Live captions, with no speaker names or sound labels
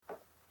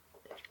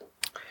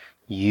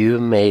You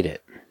made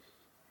it.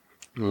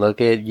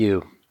 Look at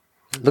you.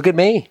 Look at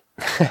me.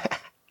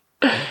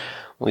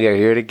 We are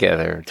here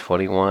together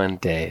 21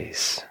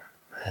 days.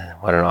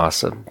 What an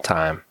awesome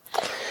time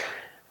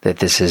that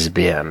this has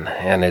been.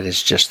 And it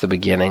is just the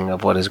beginning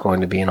of what is going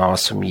to be an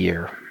awesome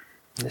year.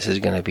 This is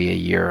going to be a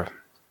year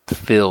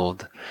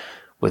filled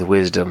with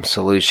wisdom,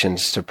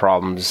 solutions to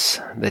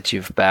problems that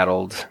you've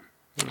battled,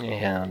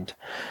 and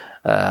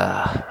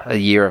a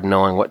year of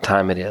knowing what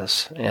time it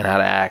is and how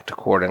to act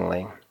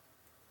accordingly.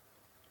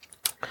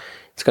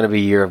 It's going to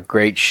be a year of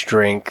great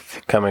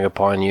strength coming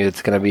upon you.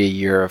 It's going to be a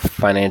year of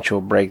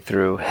financial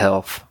breakthrough,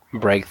 health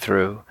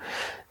breakthrough.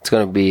 It's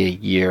going to be a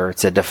year,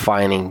 it's a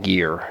defining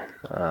year.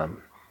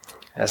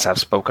 As I've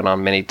spoken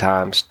on many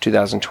times,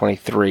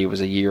 2023 was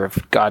a year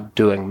of God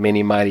doing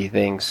many mighty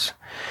things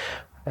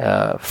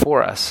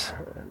for us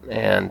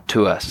and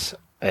to us.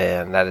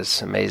 And that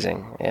is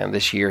amazing. And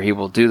this year He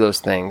will do those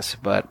things.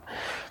 But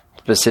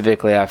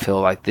specifically, I feel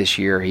like this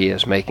year He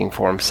is making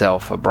for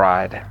Himself a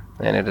bride.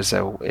 And it is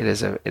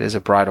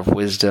a bride of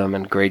wisdom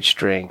and great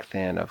strength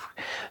and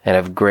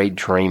of great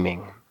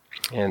dreaming.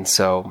 And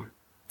so,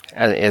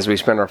 as we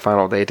spend our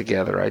final day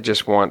together, I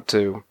just want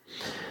to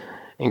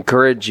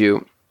encourage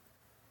you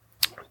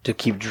to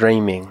keep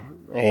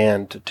dreaming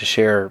and to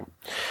share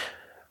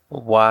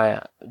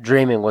why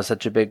dreaming was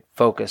such a big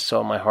focus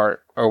on my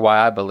heart, or why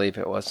I believe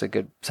it was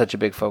such a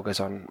big focus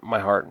on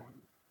my heart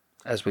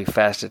as we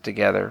fasted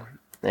together.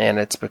 And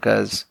it's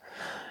because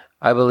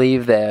I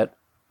believe that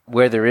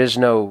where there is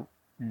no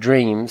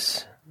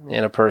dreams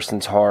in a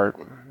person's heart,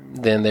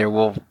 then they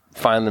will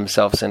find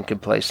themselves in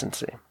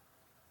complacency.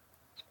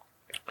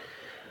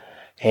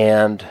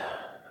 And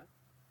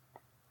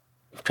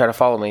try to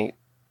follow me.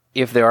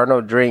 If there are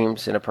no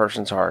dreams in a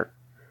person's heart,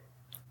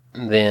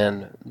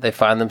 then they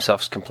find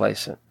themselves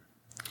complacent.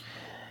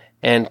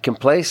 And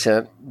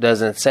complacent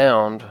doesn't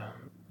sound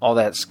all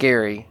that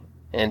scary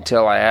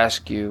until I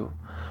ask you,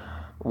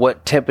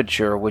 what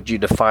temperature would you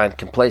define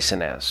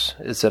complacent as?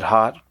 Is it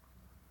hot?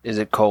 Is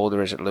it cold?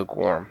 Or is it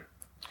lukewarm?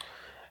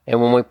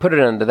 And when we put it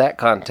into that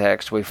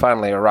context, we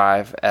finally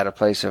arrive at a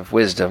place of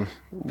wisdom,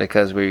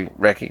 because we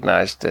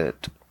recognize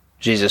that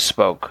Jesus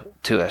spoke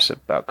to us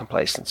about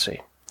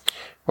complacency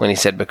when He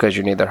said, because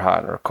you're neither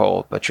hot or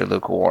cold, but you're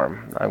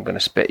lukewarm, I'm going to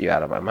spit you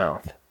out of my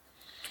mouth.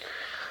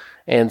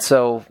 And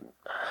so,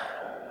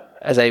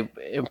 as I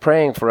am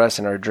praying for us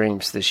in our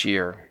dreams this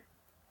year,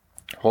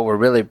 what we're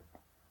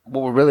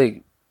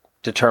really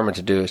determined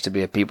to do is to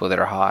be a people that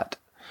are hot,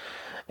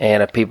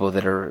 and a people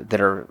that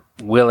are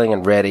willing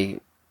and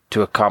ready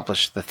to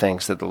accomplish the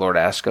things that the Lord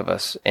asks of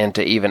us, and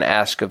to even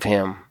ask of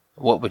Him,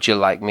 what would you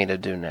like me to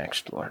do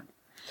next, Lord?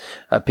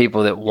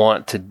 People that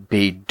want to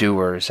be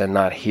doers and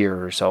not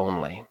hearers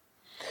only.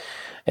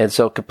 And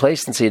so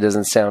complacency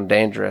doesn't sound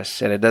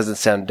dangerous, and it doesn't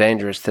sound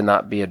dangerous to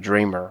not be a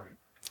dreamer.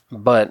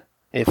 But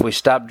if we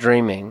stop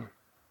dreaming,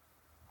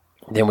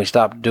 then we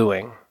stop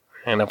doing.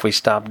 And if we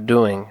stop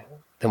doing,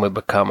 then we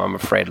become, I'm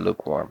afraid,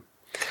 lukewarm.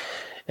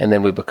 And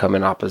then we become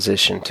in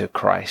opposition to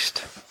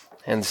Christ.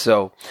 And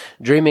so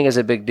dreaming is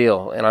a big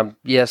deal. And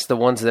yes, the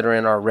ones that are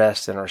in our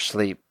rest and our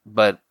sleep,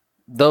 but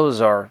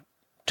those are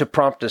to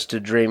prompt us to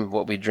dream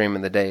what we dream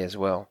in the day as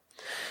well.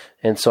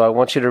 And so I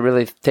want you to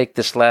really take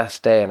this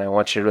last day, and I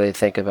want you to really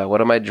think about,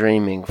 what am I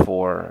dreaming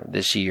for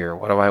this year?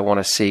 What do I want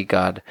to see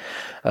God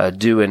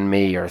do in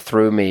me, or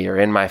through me, or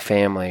in my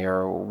family?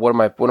 Or what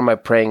am I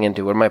praying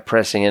into? What am I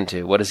pressing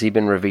into? What has He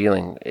been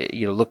revealing?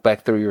 Look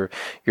back through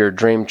your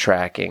dream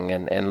tracking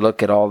and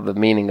look at all the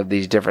meaning of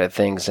these different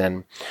things,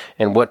 and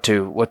what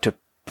to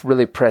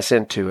really press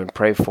into and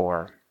pray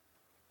for.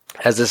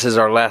 As this is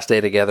our last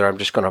day together, I'm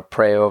just going to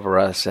pray over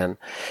us, and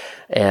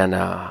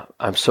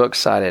I'm so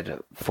excited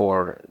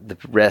for the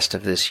rest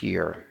of this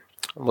year.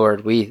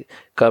 Lord, we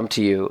come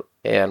to You,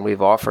 and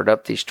we've offered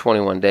up these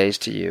 21 days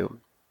to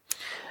You,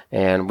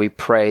 and we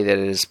pray that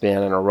it has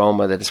been an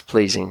aroma that is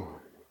pleasing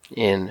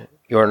in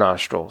Your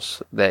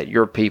nostrils, that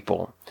Your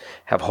people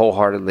have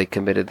wholeheartedly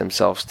committed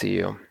themselves to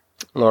You.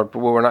 Lord, but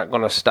we're not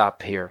going to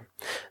stop here.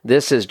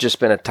 This has just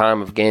been a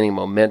time of gaining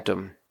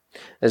momentum.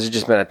 This has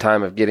just been a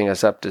time of getting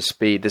us up to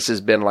speed. This has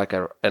been like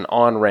an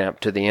on-ramp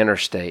to the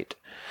interstate.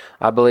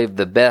 I believe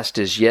the best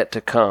is yet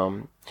to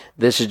come.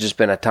 This has just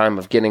been a time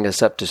of getting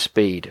us up to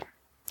speed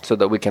so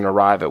that we can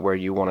arrive at where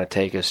You want to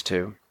take us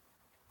to.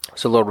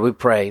 So, Lord, we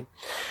pray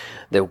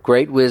that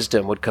great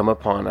wisdom would come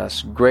upon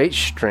us, great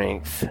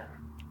strength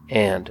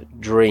and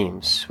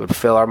dreams would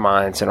fill our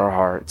minds and our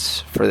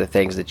hearts for the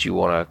things that You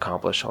want to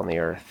accomplish on the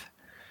earth.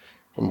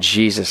 In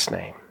Jesus'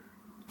 name,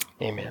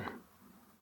 amen.